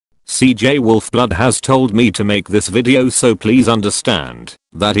CJ Wolfblood has told me to make this video, so please understand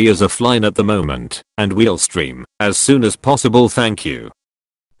that he is offline at the moment and we'll stream as soon as possible. Thank you.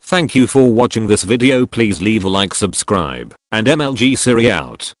 Thank you for watching this video. Please leave a like, subscribe, and MLG Siri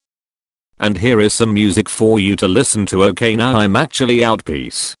out. And here is some music for you to listen to. Okay, now I'm actually out.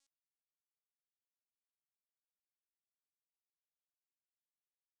 Peace.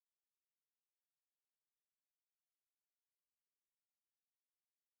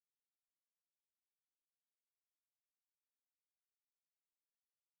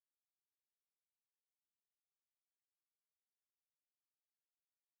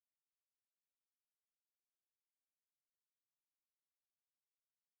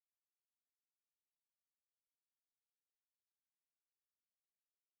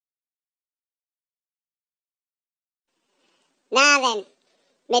 Now then,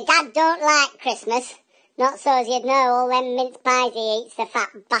 my dad don't like Christmas, not so's you'd know all them mince pies he eats, the fat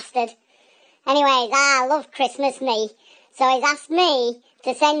bastard. Anyways, I love Christmas, me, so he's asked me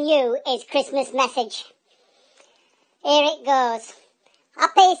to send you his Christmas message. Here it goes.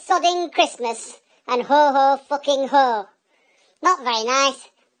 Happy sodding Christmas, and ho ho fucking ho. Not very nice,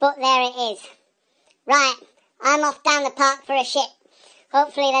 but there it is. Right, I'm off down the park for a shit.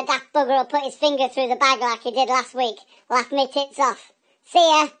 Hopefully the daft bugger will put his finger through the bag like he did last week. Laugh me tits off. See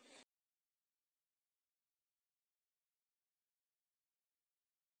ya!